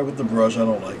did try with the brush. I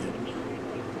don't like it.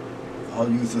 I'll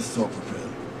use this silver pen.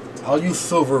 I'll use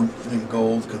silver and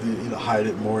gold because it'll hide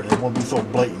it more and it won't be so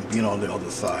blatant being on the other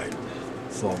side.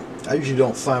 So I usually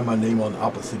don't sign my name on the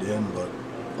opposite end, but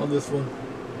on this one,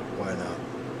 why not?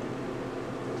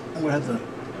 I'm gonna have to.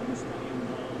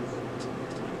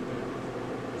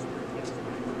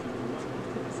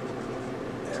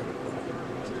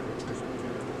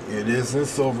 It is in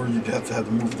silver. You have to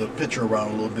move the picture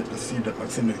around a little bit to see that my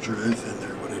signature is in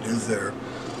there, but it is there.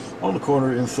 On the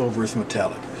corner in silver, it's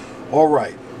metallic. All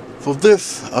right. So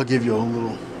this, I'll give you a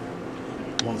little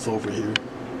once over here.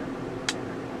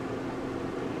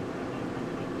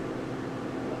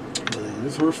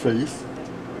 Here's her face.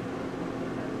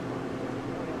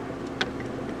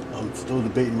 I'm still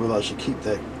debating whether I should keep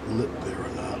that lip there or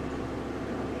not.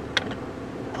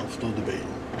 I'm still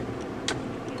debating.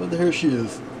 But here she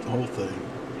is, the whole thing.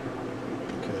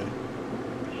 Okay.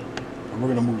 And we're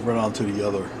going to move right on to the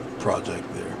other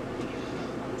project there.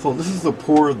 So this is the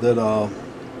pour that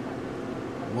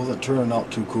wasn't turning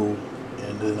out too cool.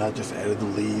 And then I just added the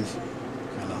leaves,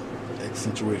 kind of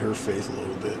accentuate her face a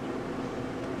little bit.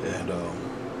 And,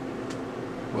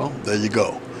 well, there you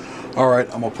go. All right,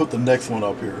 I'm going to put the next one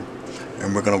up here.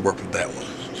 And we're going to work with that one.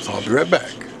 So I'll be right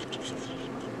back.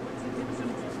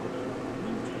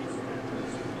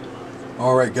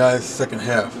 All right, guys, second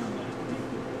half.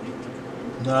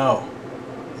 Now,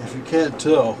 if you can't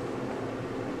tell,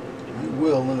 you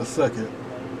will in a second.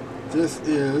 This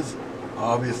is,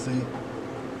 obviously,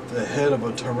 the head of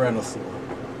a tyrannosaur.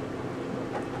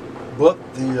 But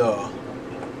the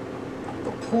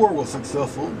pour was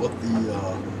successful, but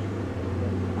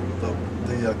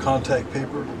the contact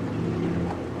paper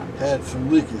had some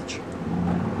leakage.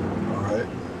 Alright.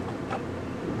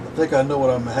 I think I know what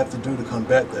I'm going to have to do to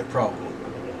combat that problem.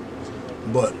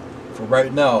 But for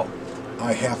right now,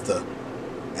 I have to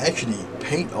actually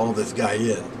paint all this guy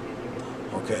in.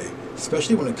 Okay.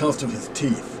 Especially when it comes to his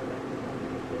teeth.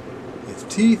 His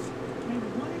teeth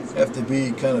have to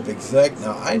be kind of exact.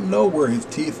 Now, I know where his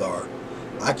teeth are.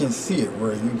 I can see it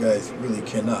where you guys really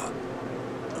cannot.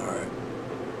 Alright.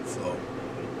 So,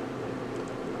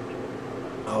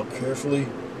 I'll carefully.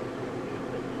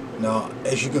 Now,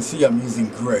 as you can see, I'm using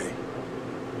gray.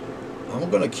 I'm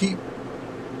going to keep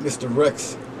Mr.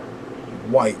 Rex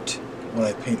white when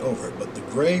I paint over it, but the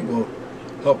gray will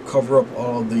help cover up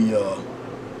all the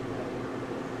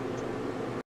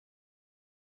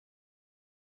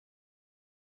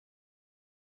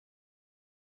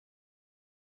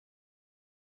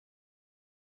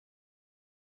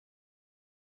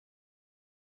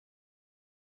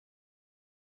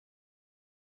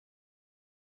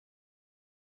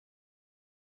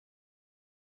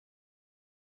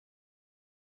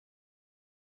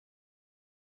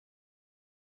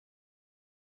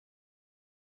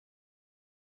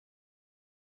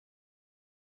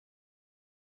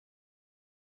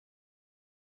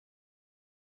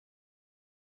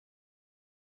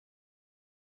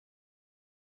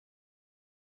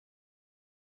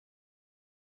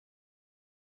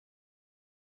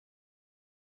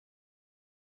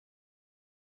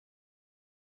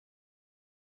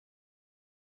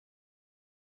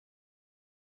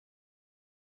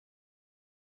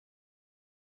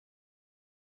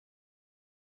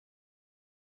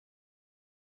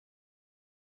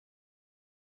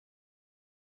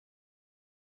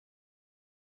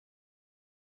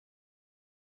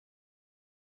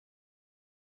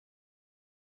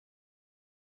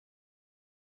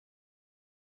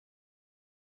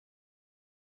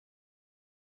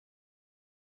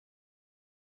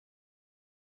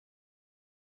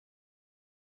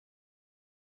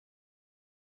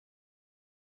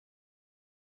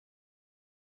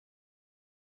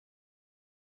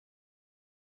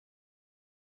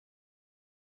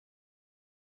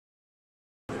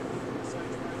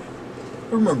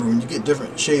Remember, when you get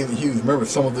different shades and hues, remember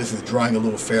some of this is drying a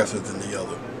little faster than the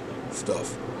other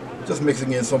stuff. Just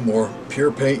mixing in some more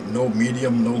pure paint, no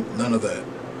medium, no none of that.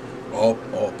 All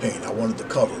paint. I wanted to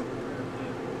cover.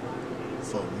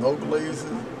 So no glazes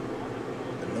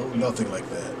and no nothing like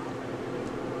that.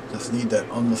 Just need that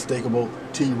unmistakable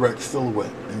T-Rex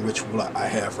silhouette, in which I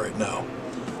have right now.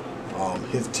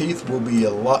 His teeth will be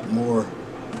a lot more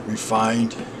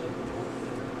refined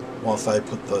once I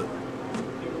put the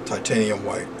titanium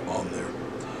white on there.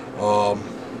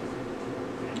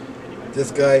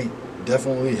 This guy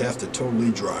definitely has to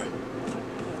totally dry.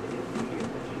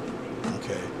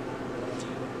 Okay.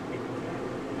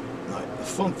 Now, the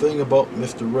fun thing about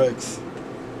Mr. Rex,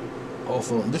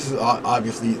 also, and this is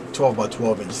obviously 12 by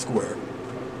 12 inch square.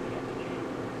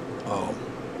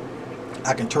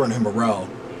 I can turn him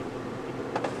around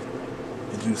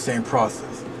and do the same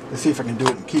process. Let's see if I can do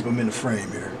it and keep him in the frame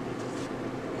here.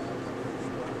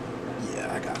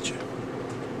 Yeah, I got you.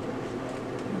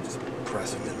 Just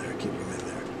press him in there, keep him in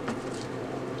there.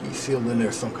 He's sealed in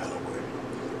there some kind of way.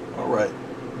 Alright,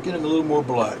 getting a little more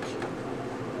black. A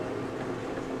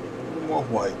little more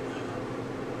white.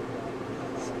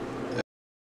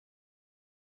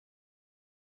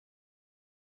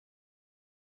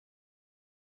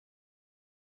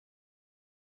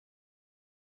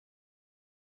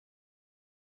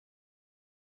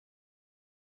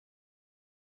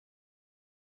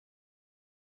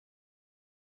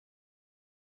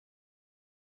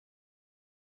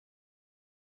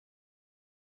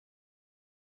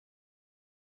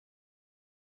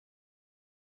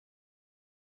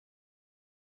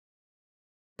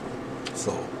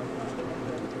 So,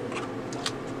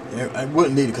 yeah, I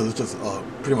wouldn't need it because it's just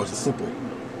pretty much a simple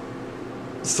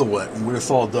silhouette. And when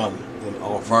it's all done, then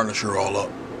I'll varnish her all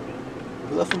up.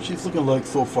 But that's what she's looking like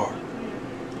so far.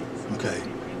 Okay,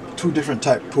 two different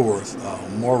type pours,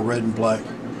 more red and black.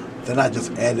 Then I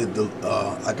just added the,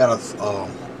 I got a,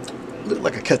 look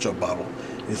like a ketchup bottle.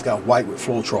 It's got white with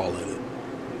Floetrol in it.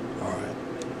 Alright.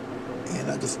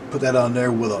 And I just put that on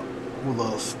there with a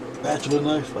spatula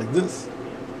knife like this.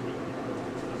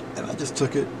 And I just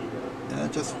took it and I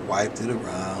just wiped it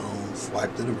around,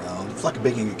 swiped it around. It's like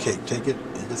baking a cake. Take it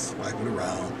and just swipe it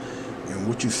around. And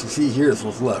what you see here is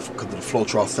what's left because the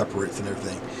Floetrol separates and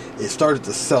everything. It started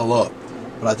to sell up,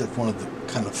 but I just wanted the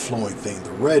kind of flowing thing.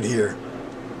 The red here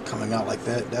coming out like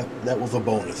that was a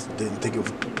bonus. Didn't think it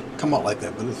would come out like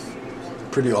that, but it's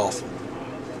pretty awesome.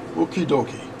 Okie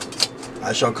dokie.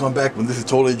 I shall come back when this is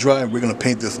totally dry and we're going to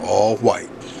paint this all white.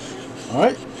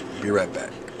 Alright? Be right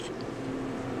back.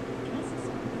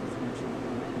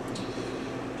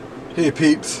 Hey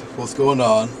peeps, what's going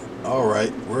on?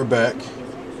 Alright, we're back.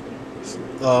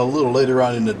 A little later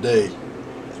on in the day,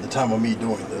 at the time of me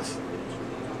doing this.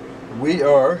 We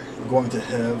are going to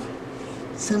have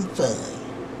some fun.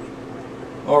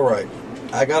 Alright,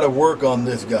 I gotta work on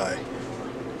this guy.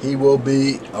 He will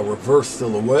be a reverse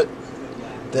silhouette.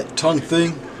 That tongue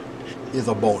thing is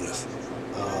a bonus.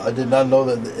 I did not know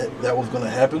that was going to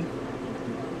happen.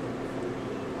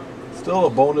 Still a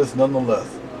bonus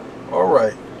nonetheless.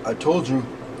 Alright, I told you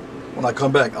when I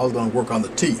come back I was going to work on the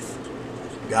teeth.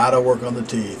 Gotta work on the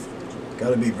teeth.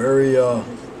 Gotta be very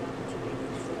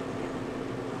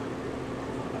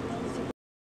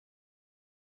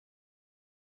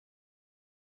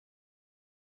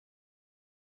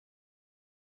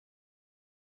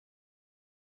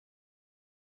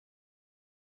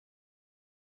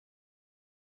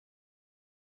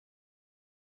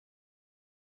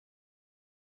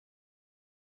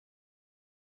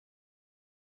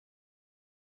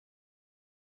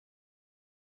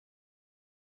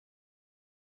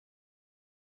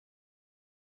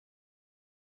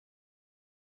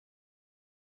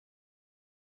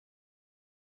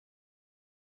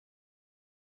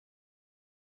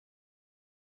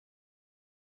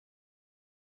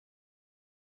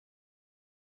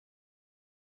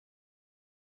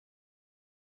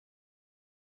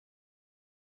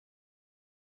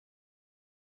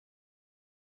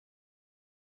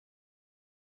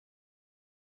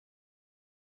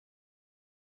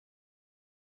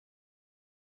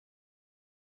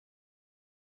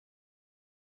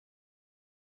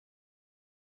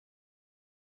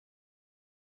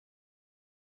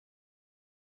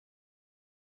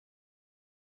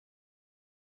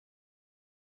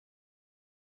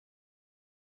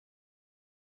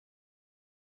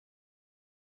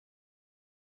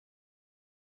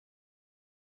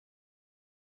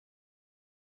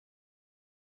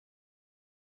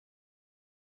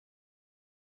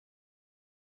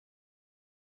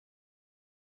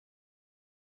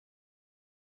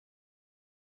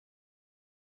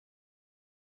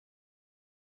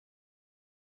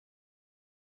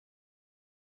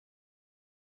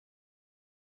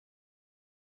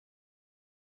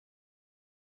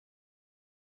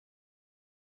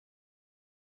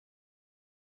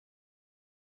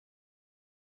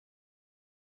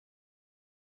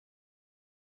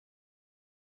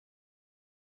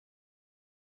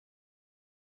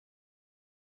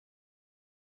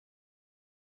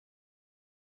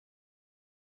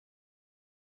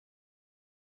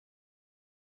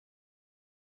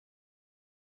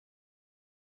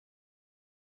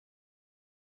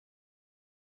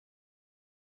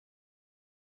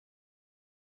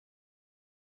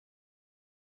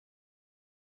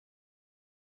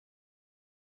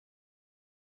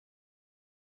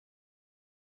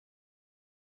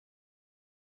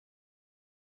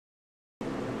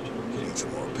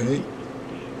paint.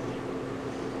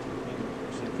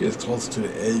 Get as close to the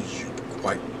edge as you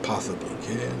quite possibly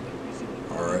can.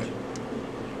 Alright.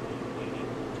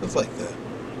 Just like that.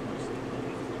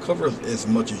 Cover as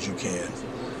much as you can.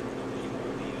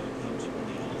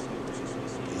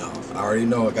 Now, I already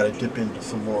know I gotta dip into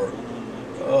some more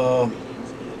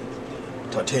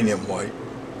titanium white.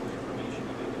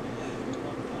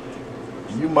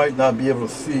 You might not be able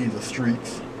to see the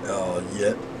streaks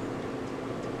yet,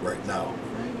 right now.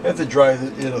 As it dries,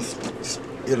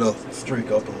 it'll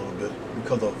streak up a little bit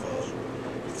because of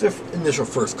the initial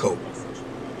first coat,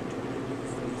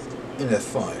 and that's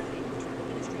fine.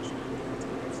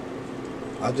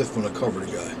 I just want to cover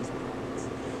the guy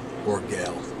or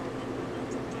gal.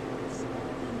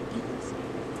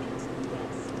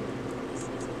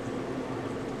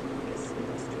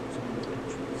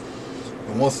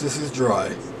 And once this is dry,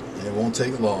 and it won't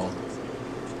take long,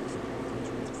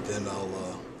 then I'll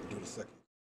do the second.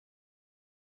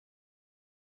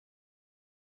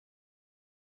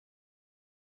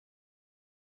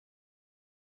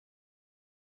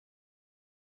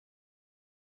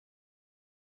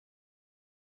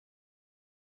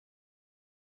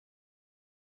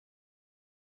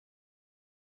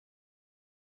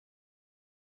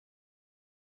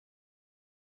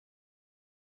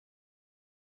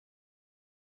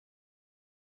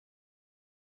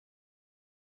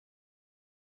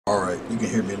 Alright, you can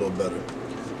hear me a little better.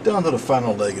 Down to the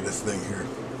final leg of this thing here.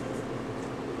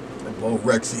 Well,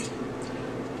 Rexy.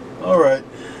 Alright.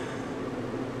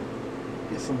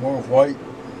 Get some more white.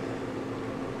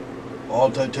 All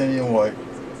titanium white.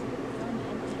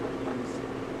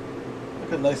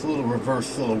 Like a nice little reverse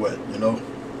silhouette, you know?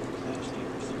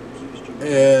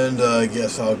 And I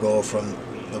guess I'll go from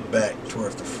the back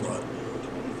towards the front.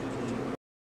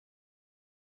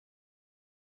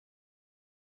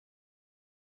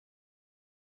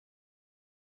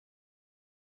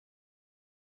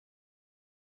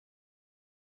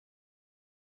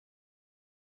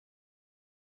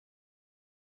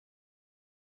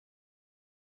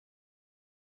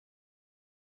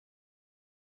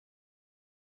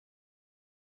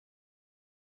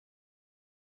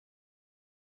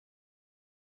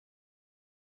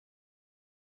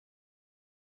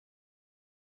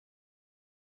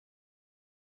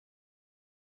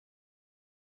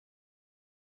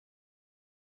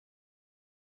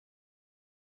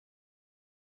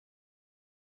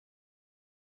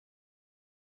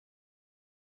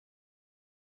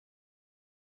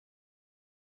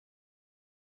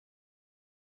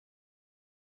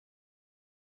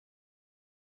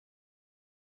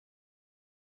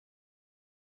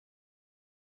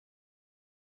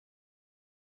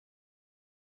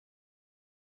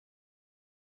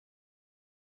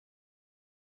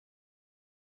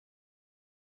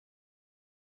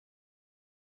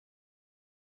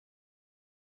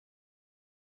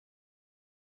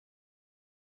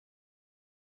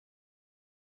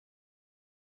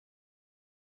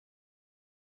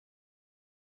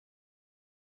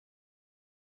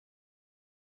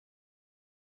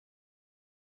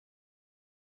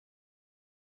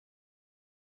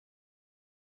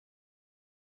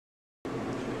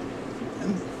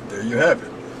 And there you have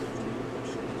it.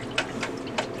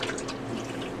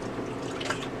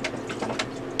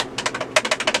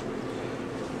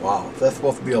 Wow, if that's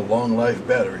supposed to be a long life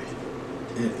battery,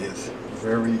 it is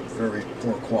very, very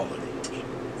poor quality.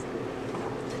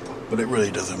 But it really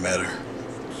doesn't matter.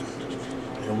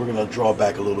 And we're going to draw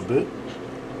back a little bit,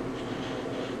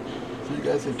 so you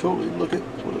guys can totally look at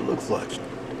what it looks like.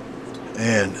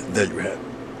 And there you have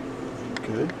it.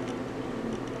 Okay.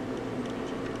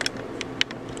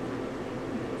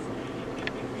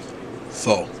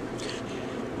 So,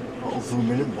 I'll zoom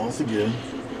in once again.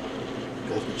 You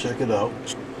guys can check it out.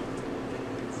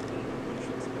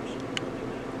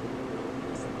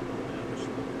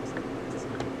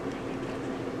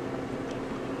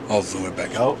 I'll zoom it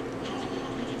back out.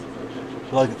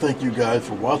 I'd like to thank you guys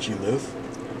for watching this.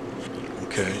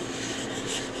 Okay.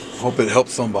 Hope it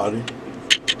helps somebody.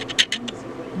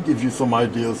 Give you some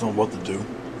ideas on what to do.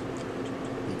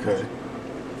 Okay.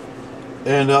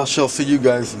 And I shall see you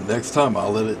guys next time.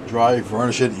 I'll let it dry,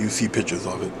 varnish it, you see pictures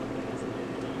of it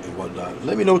and whatnot.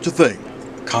 Let me know what you think.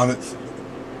 Comments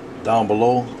down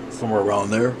below, somewhere around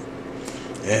there.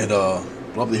 And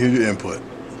love to hear your input.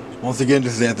 Once again,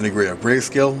 this is Anthony Gray of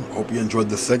Grayscale. Hope you enjoyed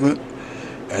this segment.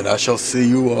 And I shall see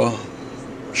you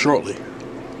shortly.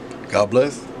 God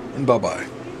bless and bye-bye.